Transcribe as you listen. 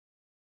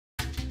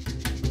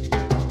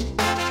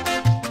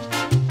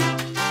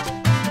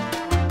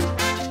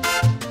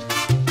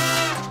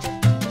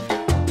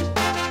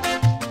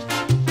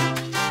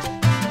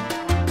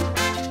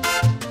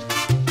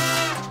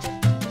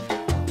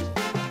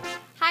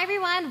Hi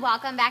everyone,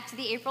 welcome back to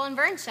the April and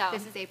Vern Show.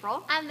 This is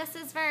April. And this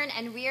is Vern,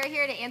 and we are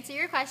here to answer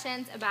your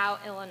questions about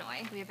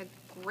Illinois. We have a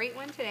great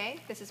one today.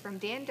 This is from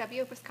Dan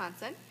W. of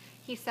Wisconsin.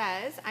 He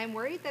says, I'm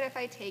worried that if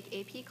I take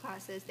AP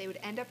classes, they would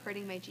end up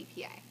hurting my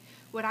GPA.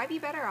 Would I be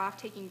better off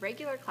taking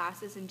regular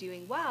classes and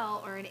doing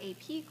well, or an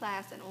AP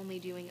class and only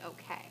doing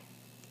okay?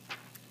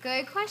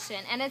 Good question,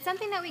 and it's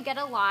something that we get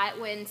a lot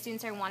when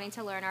students are wanting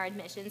to learn our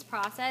admissions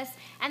process.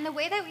 And the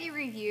way that we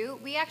review,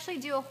 we actually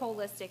do a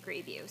holistic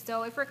review.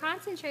 So if we're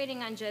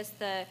concentrating on just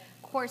the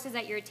courses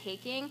that you're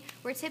taking,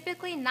 we're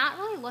typically not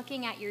really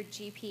looking at your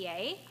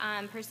GPA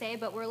per se,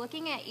 but we're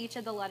looking at each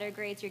of the letter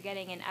grades you're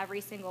getting in every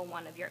single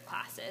one of your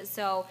classes.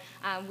 So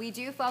we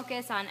do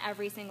focus on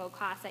every single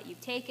class that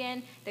you've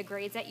taken, the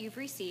grades that you've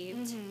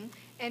received. Mm-hmm.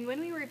 And when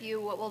we review,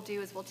 what we'll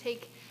do is we'll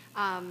take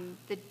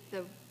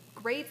the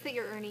grades that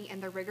you're earning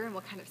and the rigor, and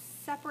we'll kind of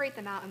separate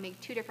them out and make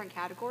two different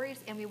categories,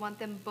 and we want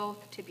them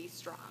both to be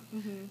strong.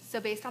 Mm-hmm. So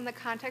based on the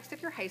context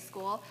of your high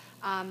school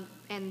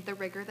and the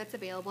rigor that's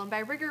available, and by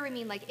rigor we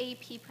mean like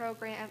AP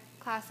program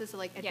classes, so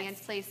like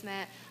advanced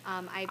placement,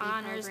 IB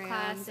honors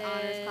programs,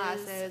 honors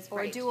classes,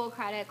 or dual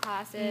credit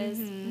classes.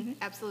 Mm-hmm. Mm-hmm.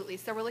 Absolutely.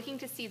 So we're looking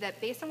to see that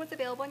based on what's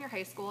available in your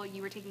high school,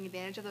 you were taking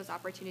advantage of those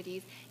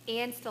opportunities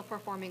and still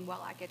performing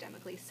well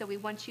academically. So we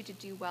want you to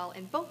do well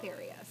in both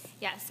areas.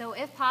 Yeah, so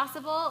if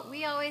possible,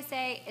 we always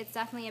say it's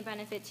definitely a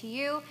benefit to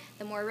you,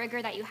 the more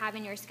rigor that you have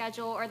in your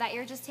schedule, or that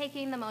you're just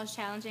taking the most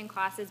challenging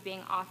classes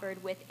being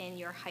offered within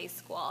your high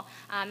school.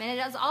 And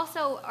it is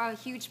also a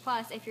huge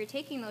plus if you're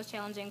taking those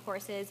challenging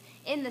courses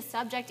in the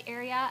subject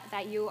area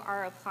that you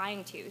are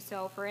applying to.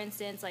 So for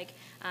instance, like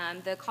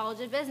the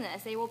College of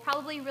Business, they will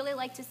probably really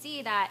like to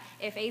see that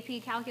if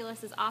AP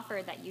Calculus is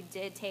offered, that you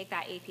did take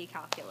that AP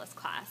Calculus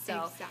class.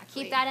 So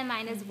exactly. Keep that in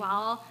mind as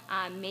well.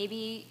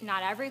 Maybe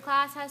not every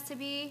class has to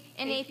be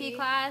an AP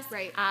class,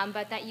 right.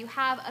 But that you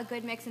have a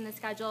good mix in the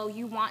schedule.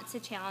 You want to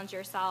challenge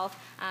yourself.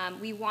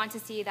 We want to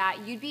see that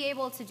you'd be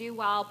able to do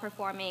well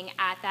performing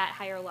at that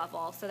higher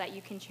level so that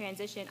you can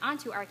transition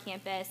onto our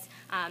campus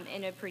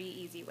in a pretty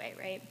easy way,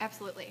 right?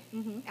 Absolutely.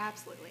 Mm-hmm.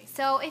 Absolutely.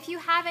 So if you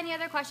have any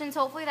other questions,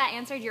 hopefully that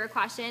answered your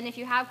question. If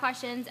you have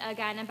questions,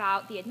 again,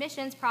 about the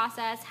admissions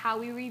process, how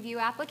we review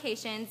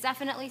applications,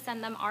 definitely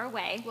send them our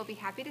way. We'll be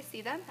happy to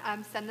see them.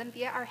 Send them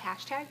via our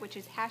hashtag, which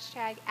is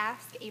hashtag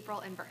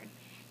AskAprilAndVern.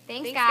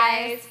 Thanks,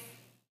 guys.